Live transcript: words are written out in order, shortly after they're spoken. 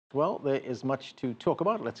Well, there is much to talk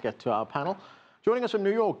about. Let's get to our panel. Joining us from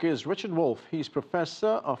New York is Richard Wolff. He's Professor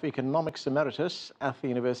of Economics Emeritus at the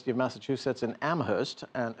University of Massachusetts in Amherst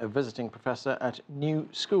and a visiting professor at New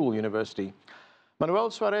School University.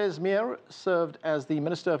 Manuel Suarez-Mier served as the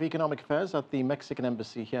Minister of Economic Affairs at the Mexican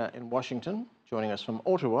Embassy here in Washington. Joining us from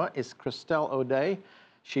Ottawa is Kristelle Audet.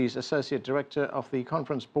 She's Associate Director of the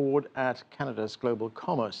Conference Board at Canada's Global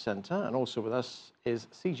Commerce Centre. And also with us is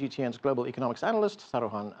CGTN's Global Economics Analyst,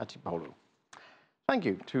 Saruhan Hatipoglu. Thank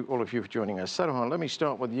you to all of you for joining us. Saruhan, let me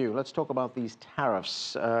start with you. Let's talk about these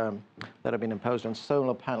tariffs that have been imposed on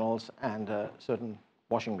solar panels and certain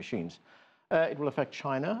washing machines. It will affect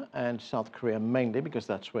China and South Korea mainly because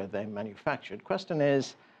that's where they're manufactured. Question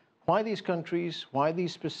is, why these countries, why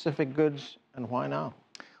these specific goods, and why now?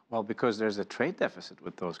 Well, because there's a trade deficit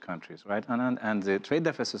with those countries, right? And the trade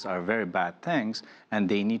deficits are very bad things, and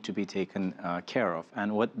they need to be taken care of.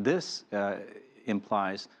 And what this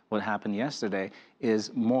implies, what happened yesterday,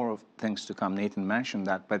 is more of things to come. Nathan mentioned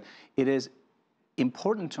that, but it is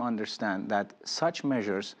important to understand that such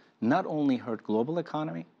measures not only hurt global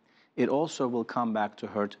economy, it also will come back to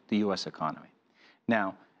hurt the U.S. economy.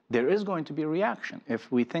 Now, there is going to be a reaction.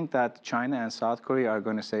 If we think that China and South Korea are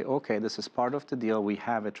going to say, okay, this is part of the deal, we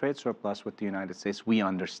have a trade surplus with the United States, we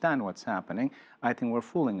understand what's happening, I think we're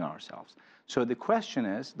fooling ourselves. So the question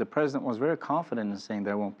is, the president was very confident in saying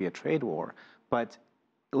there won't be a trade war, but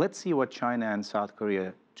let's see what China and South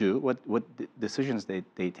Korea do, what decisions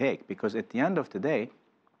they take, because at the end of the day,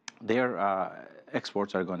 their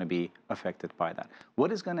exports are going to be affected by that.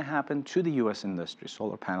 What is going to happen to the U.S. industry,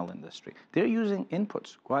 solar panel industry? They're using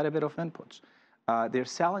inputs, quite a bit of inputs. They're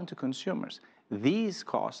selling to consumers. These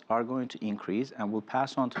costs are going to increase and will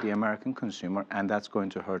pass on to the American consumer, and that's going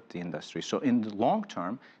to hurt the industry. So in the long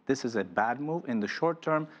term, this is a bad move. In the short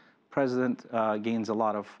term, President gains a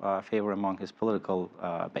lot of favor among his political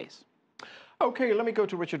base. Okay, let me go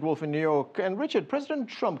to Richard Wolff in New York. And Richard, President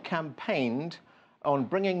Trump campaigned on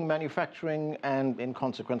bringing manufacturing and, in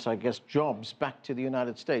consequence, I guess, jobs back to the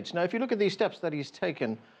United States. Now, if you look at these steps that he's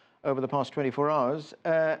taken over the past 24 hours,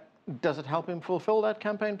 does it help him fulfill that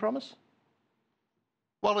campaign promise?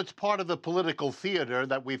 Well, it's part of the political theater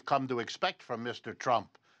that we've come to expect from Mr.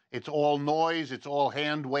 Trump. It's all noise, it's all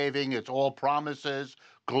hand-waving, it's all promises,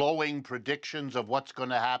 glowing predictions of what's going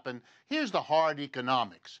to happen. Here's the hard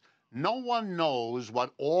economics. No one knows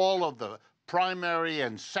what all of the primary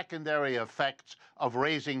and secondary effects of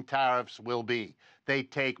raising tariffs will be. They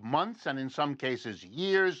take months and in some cases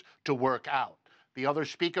years to work out. The other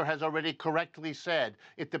speaker has already correctly said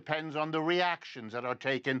it depends on the reactions that are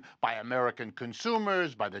taken by American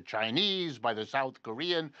consumers, by the Chinese, by the South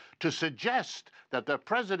Korean. To suggest that the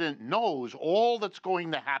president knows all that's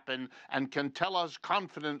going to happen and can tell us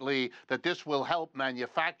confidently that this will help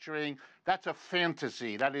manufacturing, that's a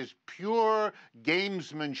fantasy. That is pure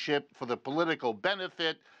gamesmanship for the political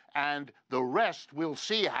benefit, and the rest, we'll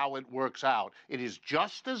see how it works out. It is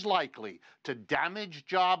just as likely to damage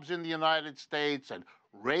jobs in the United States and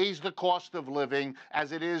raise the cost of living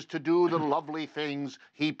as it is to do the lovely things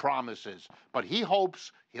he promises. But he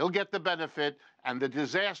hopes he'll get the benefit, and the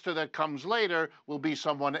disaster that comes later will be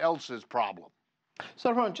someone else's problem.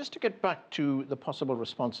 So, Ron, just to get back to the possible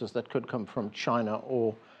responses that could come from China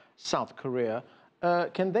or South Korea,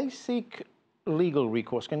 can they seek legal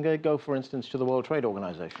recourse? Can they go, for instance, to the World Trade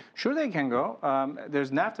Organization? Sure, they can go.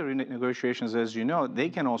 There's NAFTA negotiations, as you know. They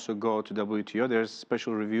can also go to WTO. There's a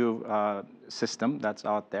special review system that's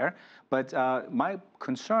out there. But my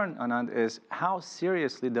concern, Anand, is how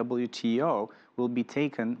seriously WTO will be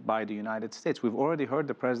taken by the United States. We've already heard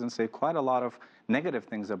the president say quite a lot of negative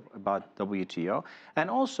things about WTO.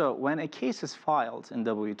 And also, when a case is filed in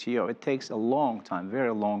WTO, it takes a long time,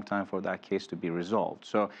 very long time for that case to be resolved.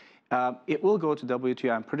 So it will go to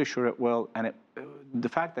WTO. I'm pretty sure it will. And the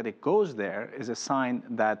fact that it goes there is a sign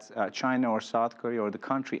that China or South Korea or the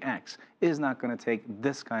country X is not going to take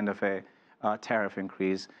this kind of a tariff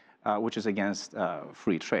increase, which is against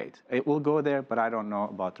free trade. It will go there, but I don't know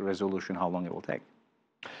about the resolution, how long it will take.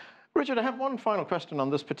 Richard, I have one final question on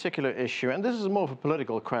this particular issue, and this is more of a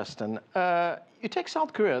political question. You take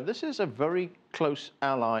South Korea. This is a very close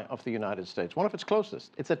ally of the United States, one of its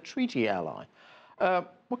closest. It's a treaty ally.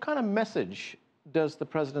 What kind of message does the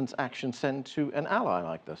president's action send to an ally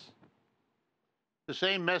like this? The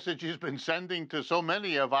same message he's been sending to so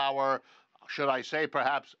many of our, should I say,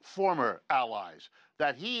 perhaps former allies.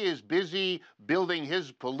 that he is busy building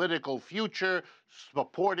his political future,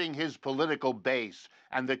 supporting his political base.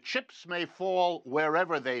 And the chips may fall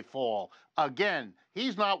wherever they fall. Again,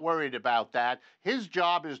 he's not worried about that. His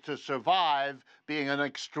job is to survive being an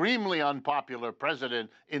extremely unpopular president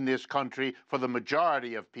in this country for the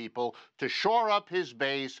majority of people, to shore up his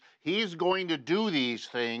base. He's going to do these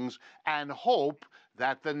things and hope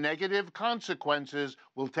that the negative consequences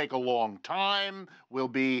will take a long time, will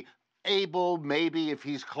be able, maybe if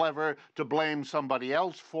he's clever, to blame somebody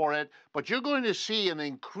else for it. But you're going to see an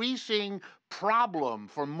increasing problem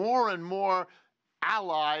for more and more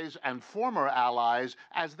allies and former allies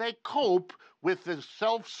as they cope with the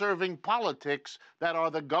self-serving politics that are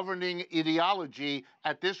the governing ideology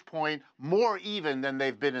at this point, more even than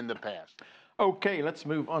they've been in the past. Okay, let's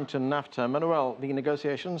move on to NAFTA. Manuel, the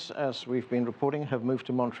negotiations, as we've been reporting, have moved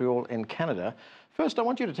to Montreal in Canada. First, I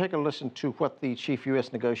want you to take a listen to what the chief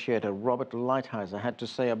U.S. negotiator, Robert Lighthizer, had to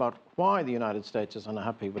say about why the United States is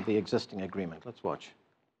unhappy with the existing agreement. Let's watch.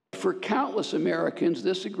 For countless Americans,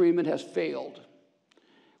 this agreement has failed.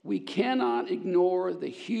 We cannot ignore the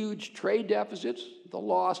huge trade deficits, the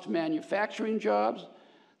lost manufacturing jobs,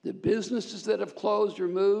 the businesses that have closed or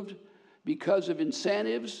moved because of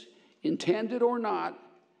incentives, intended or not,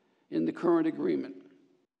 in the current agreement.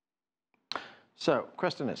 So,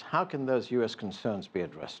 question is, how can those U.S. concerns be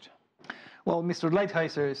addressed? Well, Mr.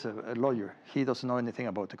 Lighthizer is a lawyer. He doesn't know anything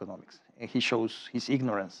about economics, and he shows his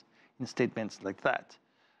ignorance in statements like that.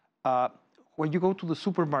 When you go to the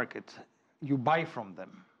supermarket, you buy from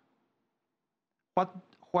them.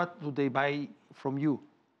 What do they buy from you?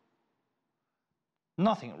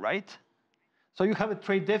 Nothing, right? So you have a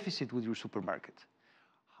trade deficit with your supermarket.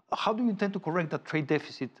 How do you intend to correct that trade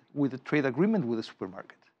deficit with a trade agreement with the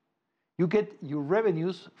supermarket? You get your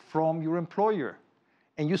revenues from your employer,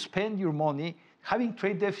 and you spend your money having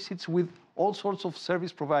trade deficits with all sorts of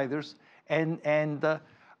service providers and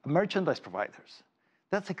merchandise providers.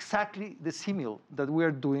 That's exactly the simile that we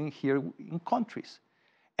are doing here in countries.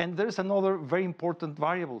 And there's another very important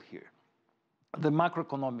variable here, the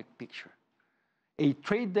macroeconomic picture. A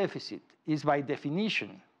trade deficit is by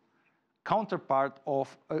definition counterpart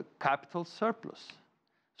of a capital surplus.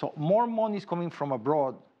 So more money is coming from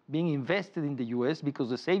abroad being invested in the US because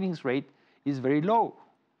the savings rate is very low.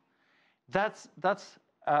 That's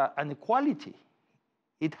an equality.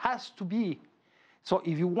 It has to be. So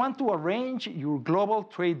if you want to arrange your global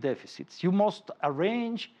trade deficits, you must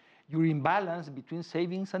arrange your imbalance between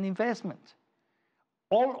savings and investment.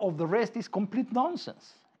 All of the rest is complete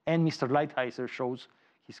nonsense. And Mr. Lighthizer shows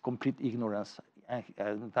his complete ignorance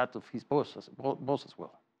and that of his boss as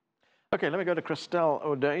well. Okay, let me go to Kristelle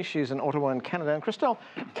Audet. She's in Ottawa in Canada. And Kristelle,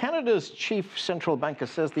 Canada's chief central banker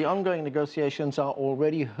says the ongoing negotiations are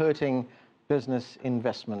already hurting business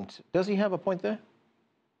investment. Does he have a point there?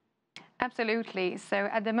 Absolutely. So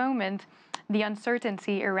at the moment, the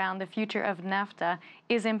uncertainty around the future of NAFTA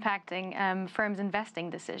is impacting firms' investing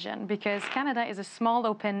decision because Canada is a small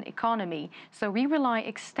open economy. So we rely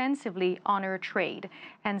extensively on our trade.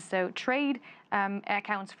 And so trade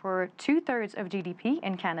accounts for 2/3 of GDP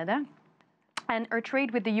in Canada. And our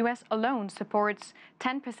trade with the U.S. alone supports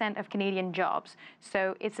 10% of Canadian jobs.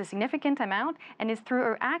 So it's a significant amount, and it's through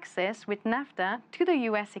our access with NAFTA to the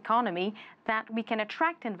U.S. economy that we can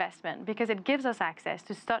attract investment because it gives us access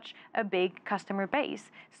to such a big customer base.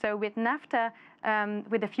 So with NAFTA,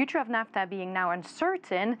 with the future of NAFTA being now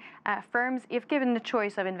uncertain, firms, if given the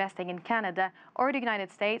choice of investing in Canada or the United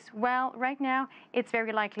States, well, right now, it's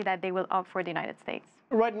very likely that they will opt for the United States.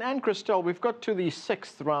 Right, and Kristelle, we've got to the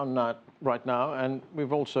 6th round right now, and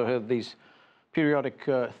we've also heard these periodic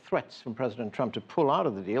threats from President Trump to pull out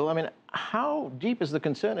of the deal. I mean, how deep is the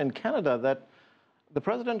concern in Canada that the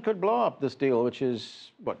president could blow up this deal, which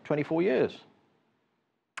is, what, 24 years?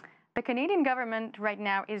 The Canadian government right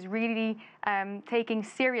now is really taking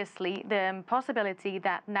seriously the possibility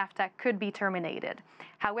that NAFTA could be terminated.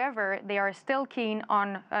 However, they are still keen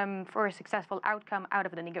on for a successful outcome out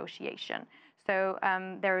of the negotiation. So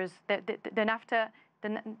there's the NAFTA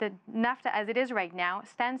as it is right now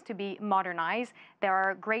stands to be modernized. There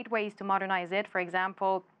are great ways to modernize it. For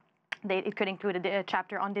example, it could include a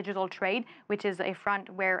chapter on digital trade, which is a front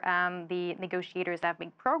where the negotiators have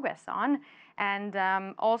made progress on. And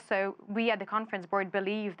also, we at the conference board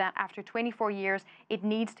believe that after 24 years, it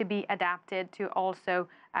needs to be adapted to also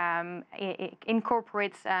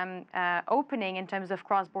incorporate opening in terms of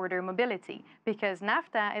cross-border mobility, because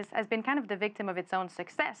NAFTA has been kind of the victim of its own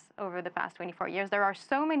success over the past 24 years. There are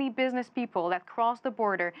so many business people that cross the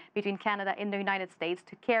border between Canada and the United States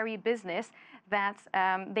to carry business that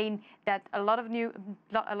a lot of new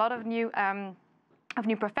of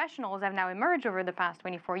new professionals have now emerged over the past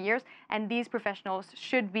 24 years, and these professionals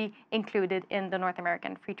should be included in the North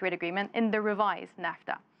American Free Trade Agreement in the revised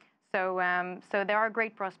NAFTA. So, so there are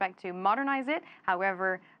great prospects to modernize it.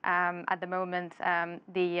 However, at the moment,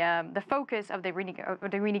 the focus of the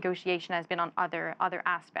renegotiation has been on other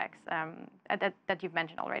aspects that you've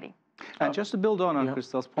mentioned already. And just to build on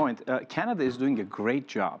Kristelle's point, Canada is doing a great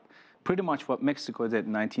job. Pretty much what Mexico did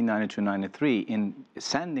in 1992-93 in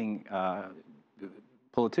sending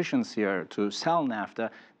politicians here to sell NAFTA,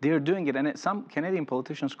 they're doing it, and some Canadian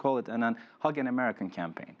politicians call it an Hug an American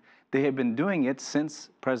campaign. They have been doing it since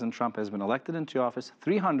President Trump has been elected into office,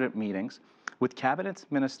 300 meetings with cabinet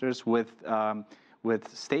ministers, with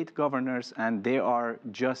state governors, and they are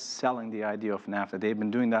just selling the idea of NAFTA. They've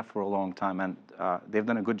been doing that for a long time, and they've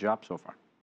done a good job so far.